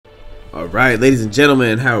Alright, ladies and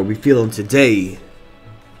gentlemen, how are we feeling today?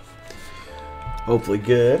 Hopefully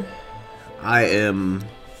good. I am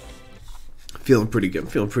feeling pretty good. I'm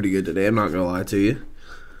feeling pretty good today, I'm not gonna lie to you.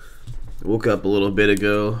 I woke up a little bit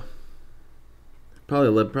ago. Probably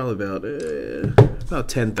about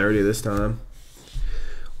 10:30 this time.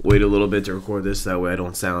 Wait a little bit to record this, that way I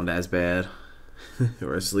don't sound as bad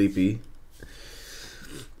or as sleepy.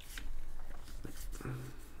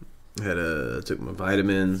 Took my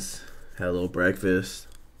vitamins, had a little breakfast.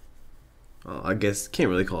 I guess can't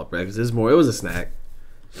really call it breakfast. It was a snack.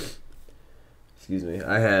 Excuse me.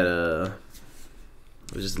 I had it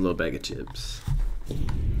was just a little bag of chips.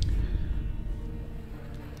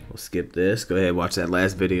 We'll skip this. Go ahead and watch that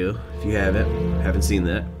last video if you haven't seen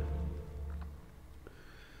that.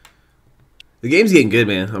 The game's getting good,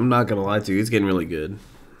 man. I'm not gonna lie to you. It's getting really good.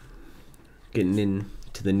 Getting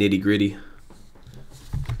into the nitty gritty.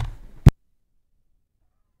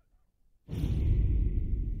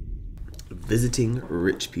 Visiting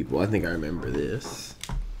rich people. I think I remember this.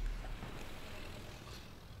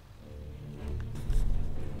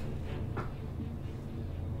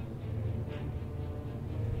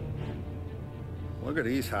 Look at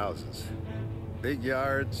these houses. Big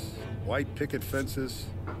yards, white picket fences.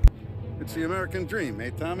 It's the American dream, eh,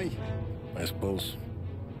 Tommy? I suppose.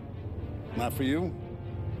 Not for you?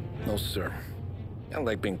 No, sir. I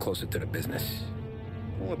like being closer to the business.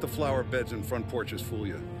 Don't let the flower beds and front porches fool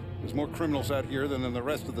you. There's more criminals out here than in the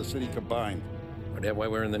rest of the city combined. Is that why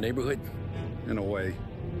we're in the neighborhood? In a way.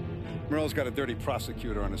 Merle's got a dirty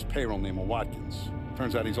prosecutor on his payroll named Watkins.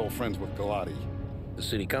 Turns out he's old friends with Galati. The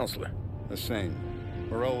city councilor? The same.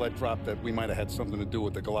 Merle let drop that we might have had something to do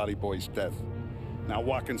with the Galati boy's death. Now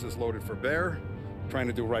Watkins is loaded for bear, trying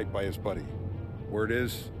to do right by his buddy. Word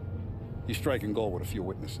is, he's striking gold with a few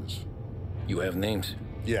witnesses. You have names?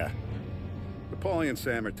 Yeah. But Paulie and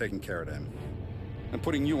Sam are taking care of them. I'm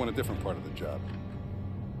putting you on a different part of the job.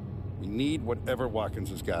 We need whatever Watkins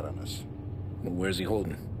has got on us. Well, where's he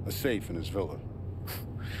holding? A safe in his villa.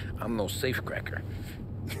 I'm no safecracker.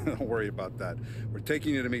 Don't worry about that. We're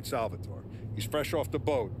taking you to meet Salvatore. He's fresh off the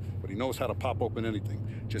boat, but he knows how to pop open anything.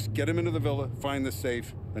 Just get him into the villa, find the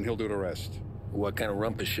safe, and he'll do the rest. What kind of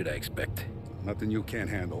rumpus should I expect? Nothing you can't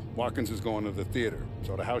handle. Watkins is going to the theater,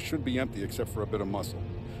 so the house should be empty except for a bit of muscle.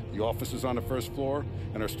 The office is on the first floor,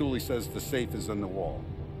 and our stoolie says the safe is in the wall.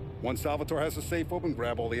 Once Salvatore has the safe open,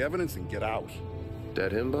 grab all the evidence and get out.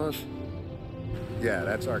 That him, boss? Yeah,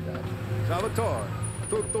 that's our guy. Salvatore,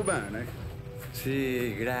 tutto bene?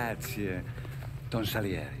 Sì, grazie, Don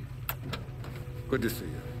Salieri. Good to see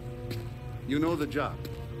you. You know the job.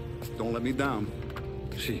 Don't let me down.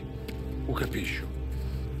 Sì, ho capisco.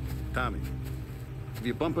 Tommy, if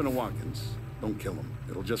you bump into Watkins, don't kill him.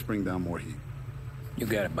 It'll just bring down more heat. You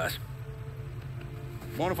got it, boss.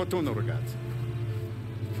 Buona fortuna, ragazzi.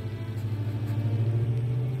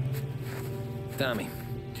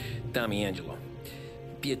 Tommy Angelo.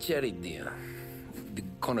 Piacere di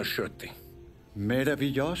conoscerti.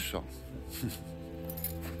 Meraviglioso.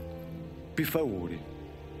 Per favore.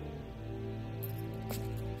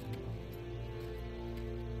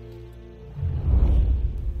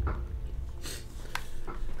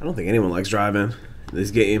 I don't think anyone likes driving in this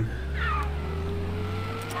game.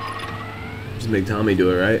 Just make Tommy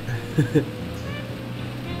do it, right?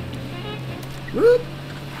 Whoop.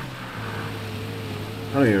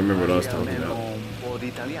 I don't even remember what I was talking about. Un po' di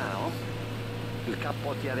italiano? Il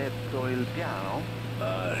capo ti ha detto il piano?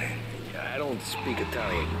 I don't speak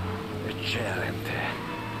Italian. Eccellente.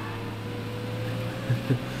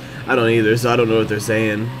 I don't either, so I don't know what they're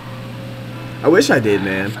saying. I wish I did,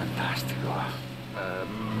 man. Fantastico.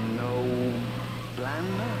 No plan?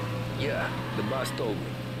 Yeah, the boss told me.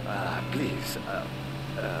 Please,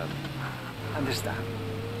 understand.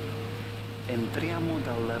 Entriamo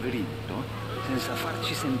dal labirinto senza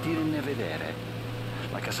farci sentire né vedere.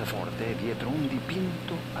 La cassaforte è dietro un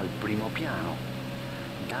dipinto al primo piano.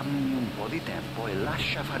 Dammi un po' di tempo e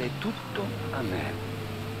lascia fare tutto a me.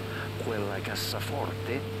 Quella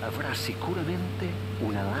cassaforte avrà sicuramente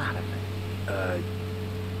un allarme.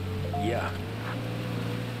 Yeah.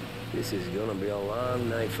 This is gonna be a long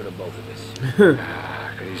night for the both of us.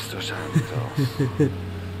 Cristo santo.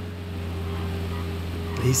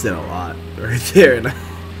 He said a lot right there. And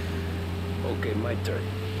Okay, my turn.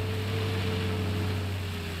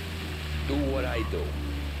 Do what I do.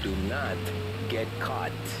 Do not get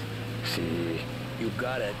caught. Sì. You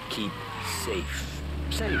gotta keep safe.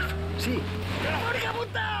 Safe, sì.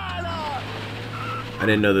 I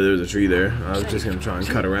didn't know that there was a tree there. I was just gonna try and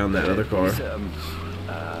cut around that other car.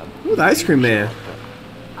 Ooh, the ice cream man.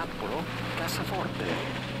 Appolo, cassaforte.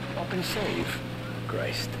 Open safe.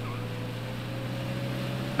 Christ.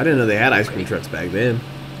 I didn't know they had ice cream trucks back then.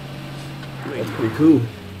 That's pretty cool.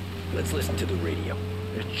 Let's listen to the radio.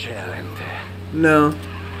 Eccellente. No.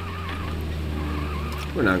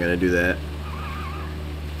 We're not gonna do that.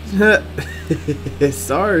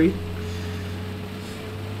 Sorry.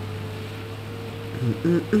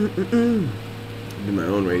 Do my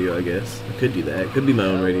own radio, I guess. I could do that. Could be my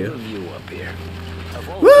own radio. View up here.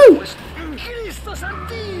 Woo! Cristo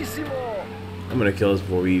Santissimo! I'm gonna kill us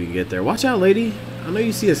before we even get there. Watch out, lady. I know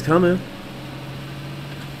you see us coming.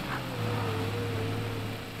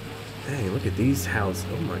 Dang, look at these houses.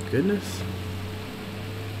 Oh my goodness.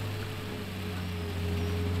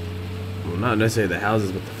 Well, not necessarily the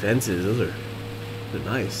houses, but the fences. They're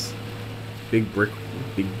nice. Big brick.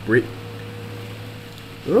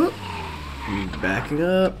 Oh. Backing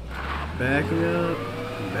up. Backing up.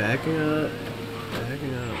 Backing up.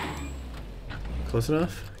 Backing up. Close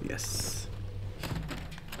enough? Yes.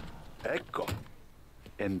 Ecco.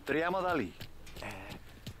 Entriamo da lì.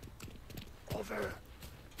 Over.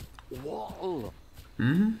 Wall.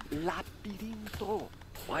 Labirinto.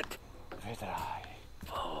 What? Vedrai.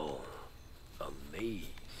 Oh, a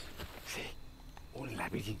maze. Sì, un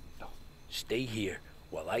labirinto. Stay here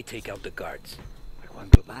while I take out the guards. A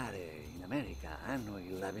quanto pare in America hanno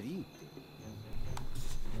i labirinti.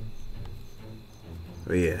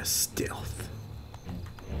 Oh yeah, stealth.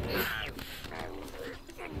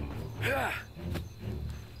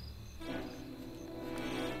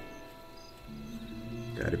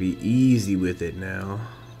 Gotta be easy with it now.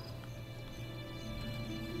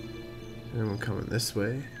 Anyone coming this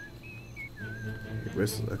way?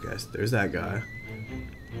 Okay, there's that guy.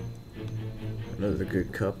 Another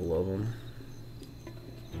good couple of them.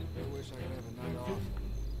 I wish I could have a night off.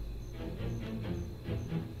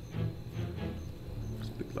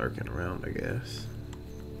 Just be lurking around, I guess.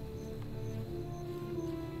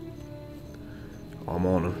 Oh, I'm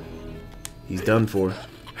on him. He's done for.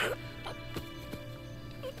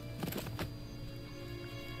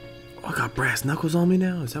 Oh, I got brass knuckles on me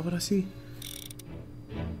now. Is that what I see?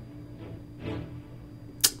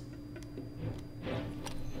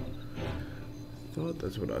 Thought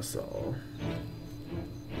that's what I saw.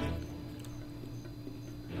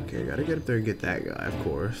 Okay, gotta get up there and get that guy, of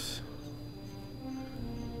course.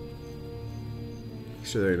 Make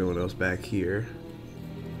sure there ain't no one else back here.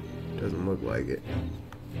 Doesn't look like it.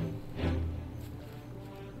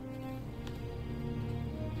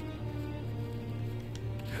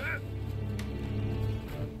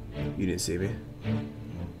 You didn't see me.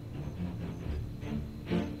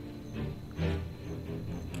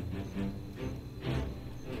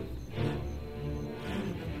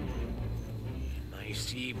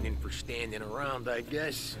 Nice evening for standing around, I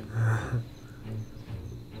guess. I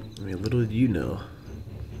mean, little did you know.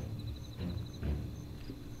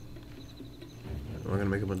 Am I gonna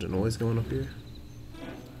make a bunch of noise going up here?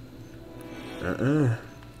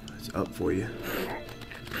 It's up for you.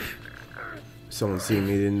 Someone seen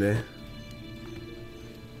me, didn't they?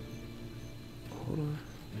 Hold on.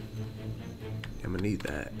 Yeah, I'm gonna need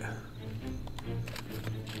that.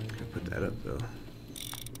 Put that up though.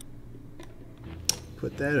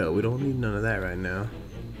 Put that up. We don't need none of that right now.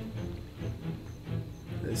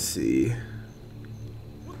 Let's see.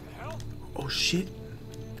 Oh shit.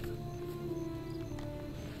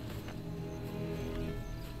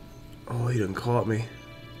 Oh, he done caught me.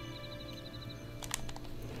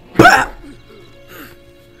 Ah!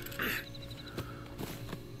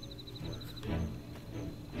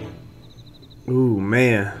 Ooh,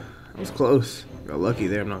 man. That was close. Got lucky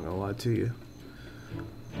there, I'm not gonna lie to you.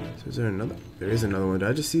 So is there another? There is another one. Did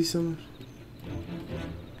I just see some?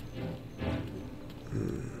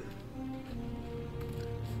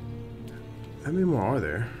 How many more are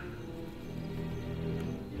there?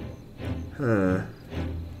 Huh.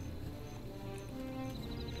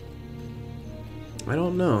 I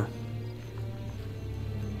don't know.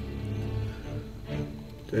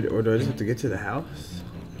 Or do I just have to get to the house?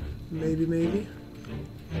 Maybe.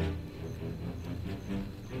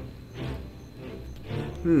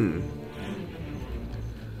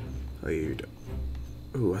 Oh, you don't.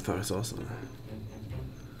 Ooh, I thought I saw something.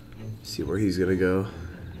 See where he's gonna go.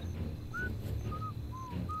 Oh,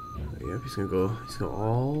 yep, he's gonna go. He's gonna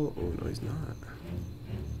all. Oh no, he's not.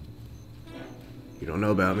 You don't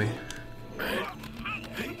know about me.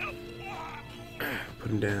 Put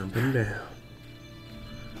him down. Put him down.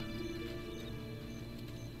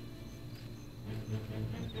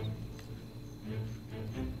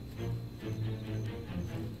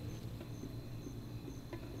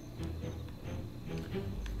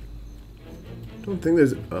 Don't think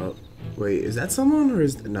there's. Wait, is that someone or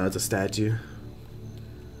is no? It's a statue.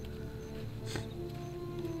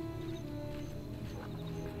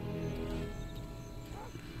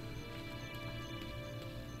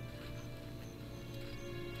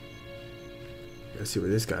 Let's see where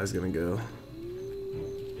this guy's gonna go.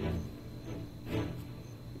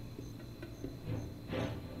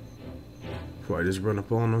 Before I just run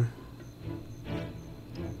up on him.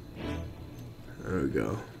 There we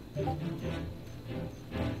go. Sure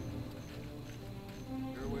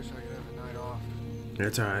wish I could have a night off.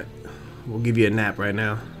 That's alright. We'll give you a nap right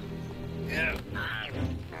now.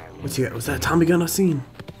 What's he got? What's that Tommy gun I seen?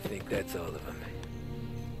 I think that's all of them.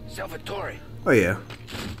 Salvatore, Oh yeah.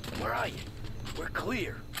 where are you? We're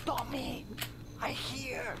clear. Tommy, I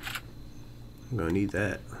hear. I'm gonna need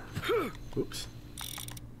that. Oops.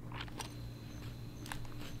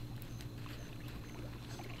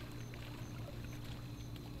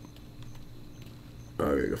 Oh,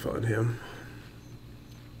 I gotta go find him.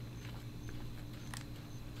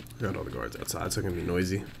 Got all the guards outside, so it's gonna be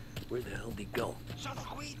noisy. Where the hell did he go? Sono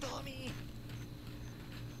qui, Tommy.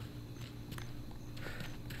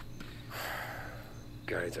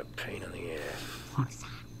 Guy's a pain in the ass. Forza,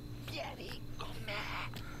 vieni con me.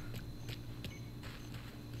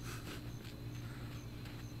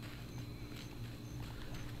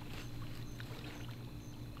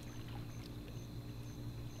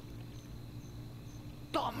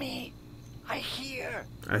 Tommy, I hear.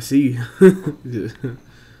 I see you.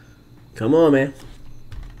 Come on, man.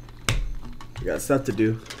 We got stuff to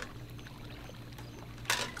do.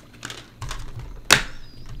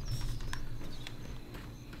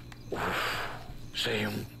 Sei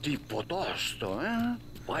un tipo tosto, eh?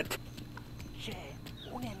 What? C'è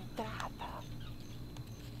un'entrata.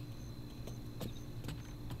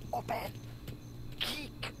 Open.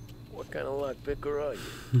 Kick. What kind of lockpicker are you?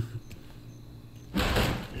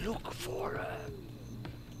 Look for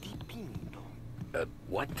dipinto.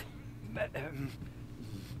 What?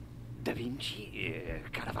 Da Vinci,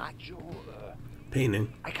 Caravaggio.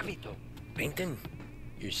 Painting. Hai capito? Painting?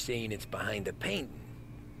 You're saying it's behind the painting?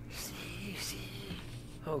 Sì, sì.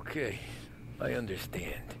 Okay, I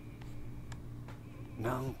understand.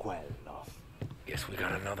 Non quello. Guess we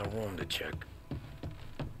got another room to check.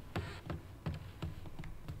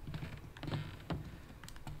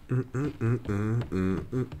 Let's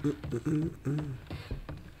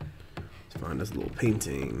find this little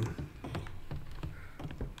painting.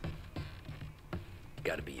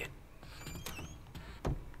 Gotta be it.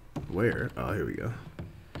 Where? Oh, here we go.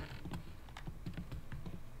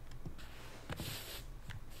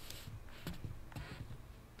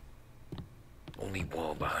 Only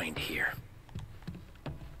wall behind here.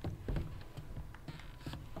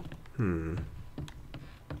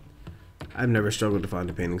 I've never struggled to find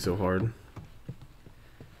a painting so hard.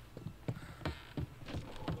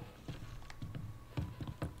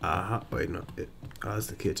 Wait, no. It's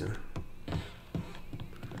the kitchen.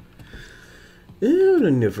 Yeah, the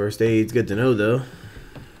new first aid's good to know, though.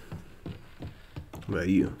 What about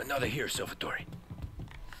you? Another here, Salvatore.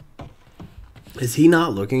 Is he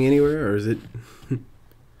not looking anywhere, or is it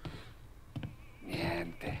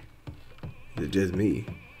Niente. just me?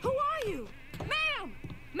 Who are you? Ma'am!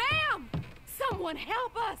 Ma'am! Someone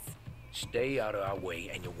help us! Stay out of our way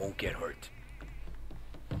and you won't get hurt.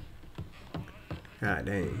 God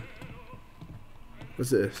dang.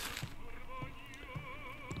 What's this?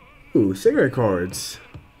 Ooh, cigarette cards.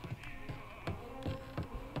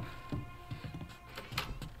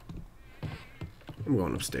 I'm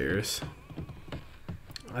going upstairs.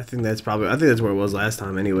 I think that's where it was last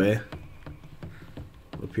time anyway.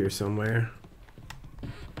 Up here somewhere.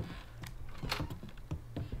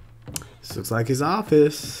 This looks like his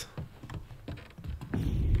office.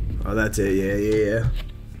 Oh, that's it. Yeah.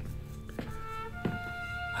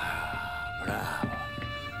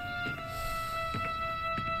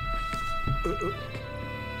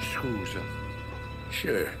 Scusa.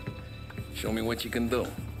 Sure. Show me what you can do.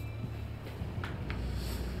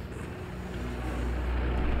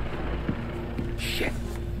 Shit.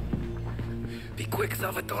 Be quick,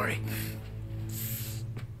 Salvatore.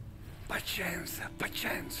 Pazienza,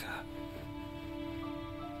 pazienza.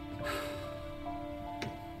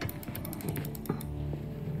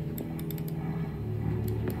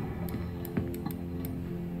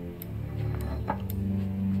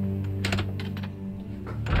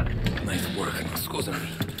 Nice work, scusami.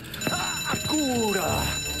 Cura!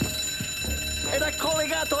 Ed è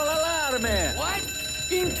collegato all'allarme! What?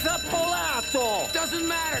 Intrappolato! Doesn't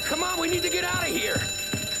matter. Come on, we need to get out of here.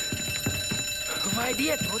 Vai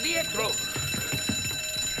dietro, dietro.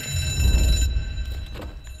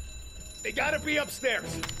 They gotta be upstairs.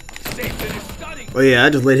 Safe in his study. Oh yeah, I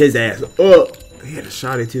just lit his ass. Oh, he had a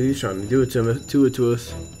shotty too. He's trying to do it to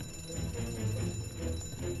us.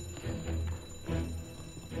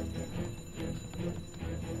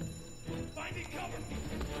 Finding cover.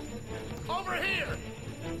 Over here.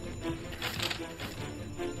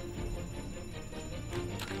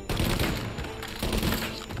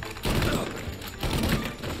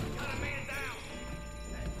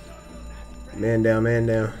 Man down, man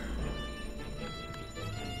down.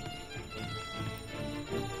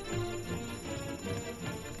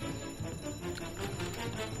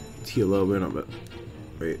 Let's heal a little bit on, but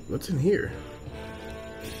wait, what's in here?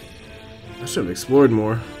 I should have explored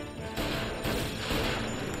more.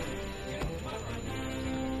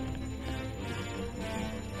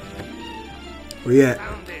 Where you at?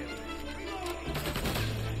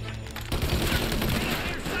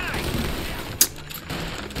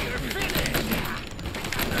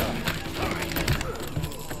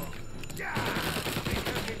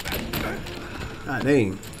 God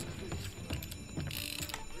dang.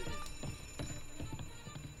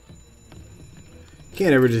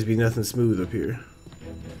 Can't ever just be nothing smooth up here.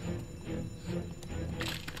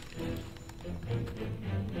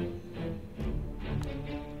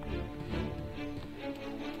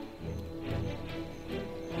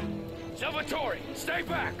 Salvatore, stay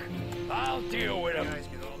back. I'll deal with him. You guys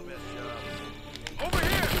get all the best jobs. Over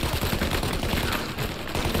here.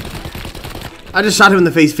 I just shot him in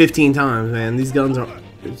the face 15 times, man. These guns are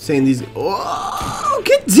saying these. Oh,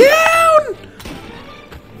 get down!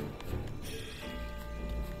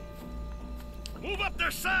 Move up their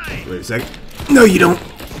side. Wait a second. No, you don't.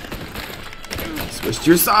 Switch to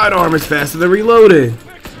your sidearm. It's faster than reloading.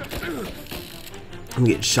 I'm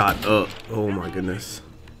getting shot up. Oh my goodness.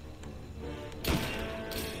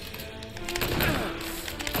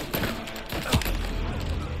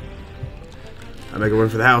 I make a run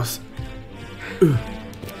for the house.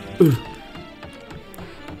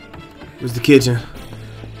 Where's the kitchen?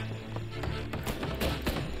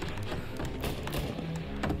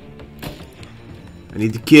 I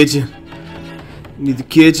need the kitchen. I need the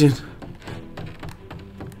kitchen.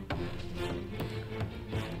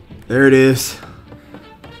 There it is.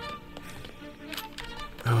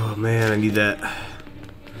 Oh man, I need that.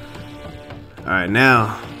 Alright, now.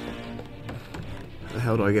 How the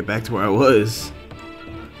hell do I get back to where I was?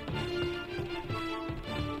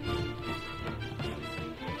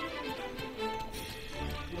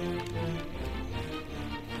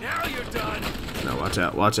 Now you're done. No, watch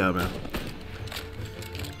out, man.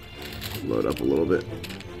 Load up a little bit.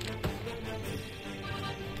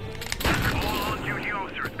 All on-duty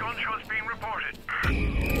officers, gunshots being reported.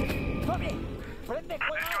 This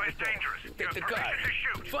guy is dangerous. You Get have the permission guy. to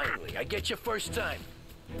shoot. Finally, I get your first time.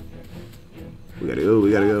 We gotta go,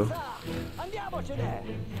 we gotta go.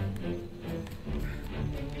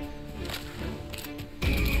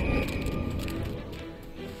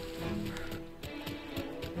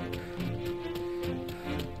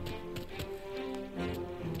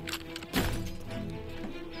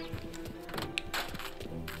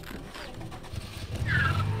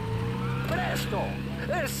 Presto!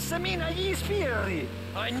 Semina gli sbirri!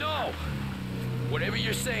 I know. Whatever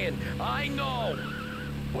you're saying, I know.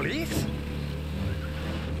 Police?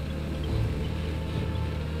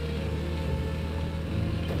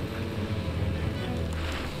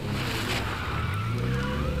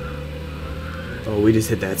 Oh, we just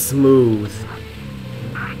hit that smooth.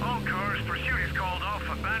 All cars, pursuit is called off.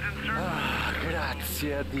 Abandon search. Ah,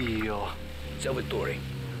 grazie a Dio. Salvatore,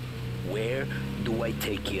 where do I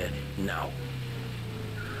take you now?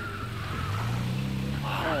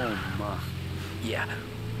 Home. Yeah,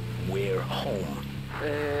 we're home.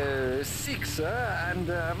 6 and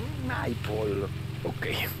Maple.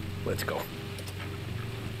 Okay, let's go.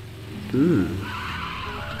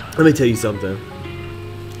 Let me tell you something.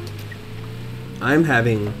 I'm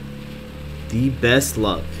having the best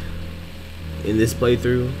luck in this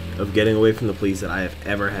playthrough of getting away from the police that I have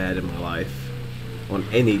ever had in my life on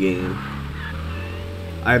any game.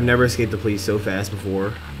 I have never escaped the police so fast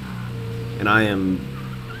before, and I am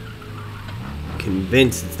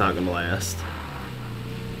convinced it's not gonna last.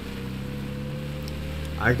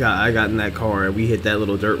 I got in that car and we hit that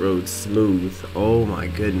little dirt road smooth. Oh my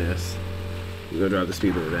goodness. We're gonna drive the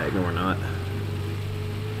speed limit back. No, we're not.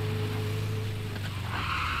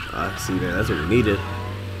 See, man, that's what we needed.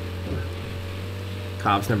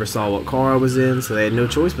 Cops never saw what car I was in, so they had no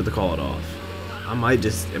choice but to call it off. Am I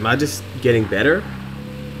just getting better?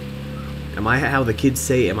 Am I how the kids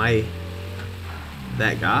say, am I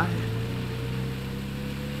that guy?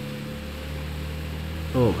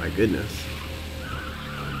 Oh my goodness.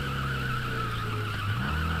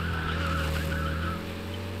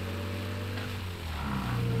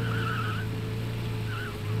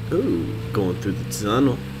 Ooh, going through the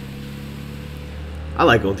tunnel. I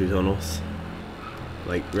like going through tunnels.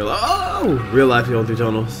 Like real life going through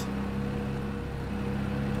tunnels.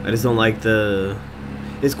 I just don't like the.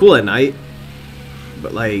 It's cool at night,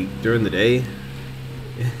 but like during the day,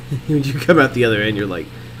 when you come out the other end, you're like,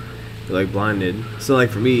 You're like blinded. So like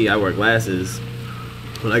for me, I wear glasses.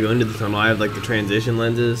 When I go into the tunnel, I have like the transition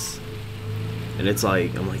lenses, and it's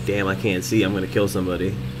like I'm like, damn, I can't see. I'm gonna kill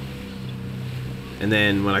somebody. And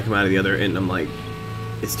then when I come out of the other end, I'm like,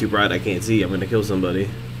 it's too bright. I can't see. I'm gonna kill somebody.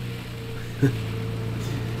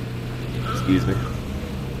 Excuse me.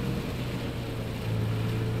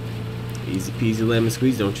 Easy peasy lemon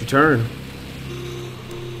squeeze. Don't you turn.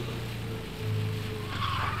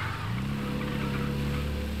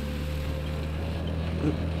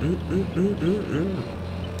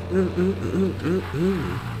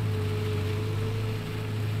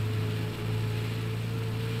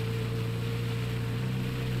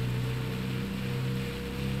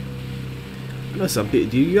 I know some people.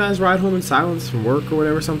 Do you guys ride home in silence from work or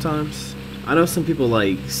whatever sometimes? I know some people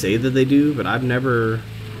like say that they do, but I've never.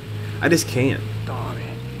 I just can't. Tony,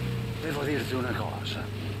 devo dirti una cosa.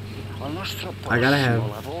 Al nostro I gotta have.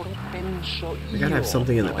 prossimo lavoro penso I gotta have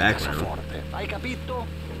something in the io background. cassaforte. Hai capito?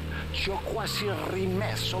 Ci ho quasi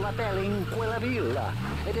rimesso la pelle in quella villa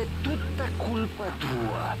ed è tutta colpa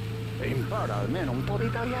tua. E impara almeno un po' di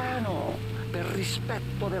italiano per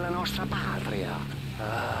rispetto della nostra patria.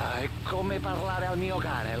 Ah, è come parlare al mio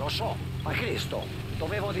cane, lo so, ma Cristo,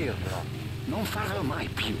 dovevo dirlo. Non farlo mai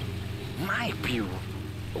più. Mai più.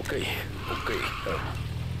 Okay, okay.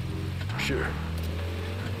 Sure.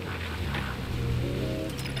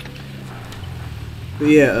 But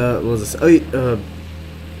yeah, what was this? Oh,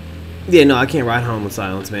 yeah, no, I can't ride home with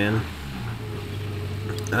silence, man.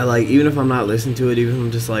 I like, even if I'm not listening to it, even if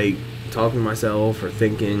I'm just like talking to myself or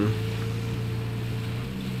thinking,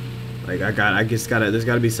 like there's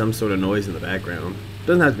gotta be some sort of noise in the background. It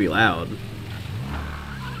doesn't have to be loud.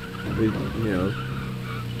 But, you know,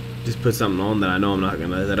 just put something on that I know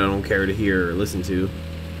that I don't care to hear or listen to.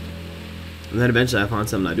 And then eventually I find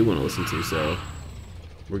something I do want to listen to, so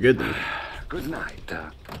we're good then. Good night.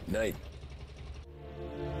 Night.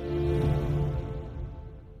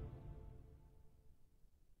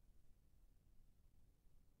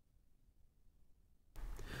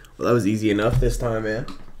 Well, that was easy enough this time, man.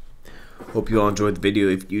 Hope you all enjoyed the video.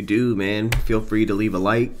 If you do, man, feel free to leave a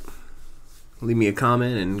like, leave me a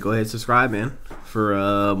comment, and go ahead and subscribe, man,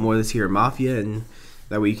 for more of this here at Mafia, and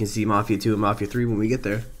that way you can see Mafia 2 and Mafia 3 when we get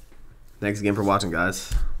there. Thanks again for watching,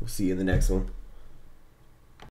 guys. We'll see you in the next one.